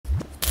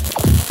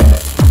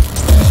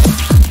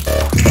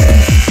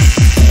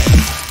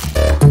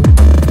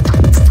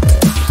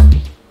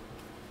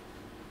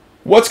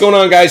What's going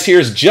on, guys?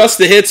 Here's just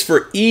the hits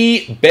for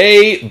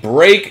eBay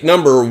break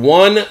number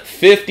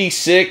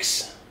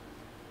 156.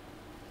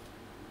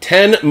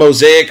 10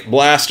 Mosaic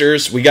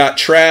blasters. We got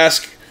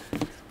Trask,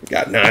 we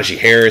got Najee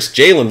Harris,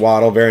 Jalen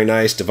Waddle, very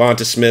nice,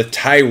 Devonta Smith,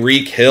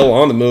 Tyreek Hill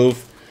on the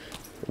move,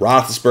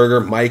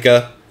 Roethlisberger,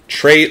 Micah,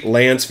 Trey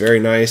Lance, very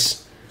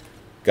nice.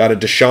 Got a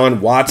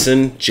Deshaun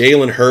Watson,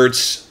 Jalen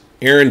Hurts,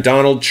 Aaron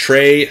Donald,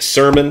 Trey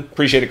Sermon.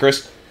 Appreciate it,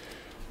 Chris.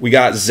 We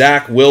got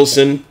Zach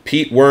Wilson,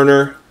 Pete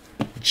Werner,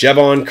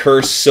 Jevon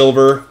Kearse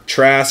silver,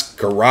 Trask,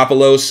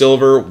 Garoppolo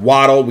silver,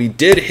 Waddle. We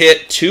did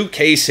hit 2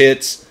 case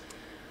hits,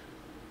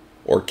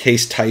 or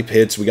case type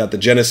hits. We got the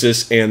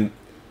Genesis and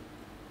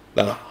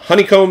the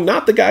Honeycomb.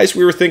 Not the guys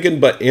we were thinking,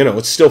 but you know,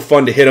 it's still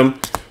fun to hit them.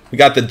 We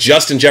got the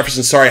Justin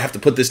Jefferson. Sorry, I have to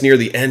put this near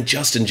the end.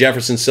 Justin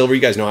Jefferson silver.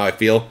 You guys know how I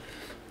feel.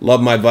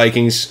 Love my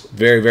Vikings.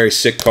 Very, very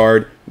sick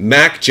card.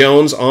 Mac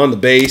Jones on the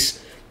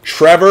base.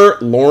 Trevor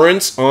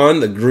Lawrence on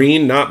the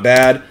green. Not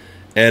bad.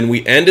 And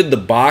we ended the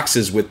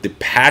boxes with the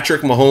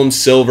Patrick Mahomes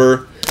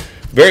silver.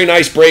 Very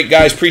nice break,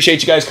 guys.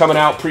 Appreciate you guys coming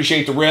out.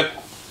 Appreciate the rip.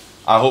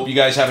 I hope you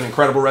guys have an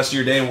incredible rest of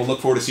your day, and we'll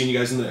look forward to seeing you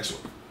guys in the next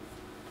one.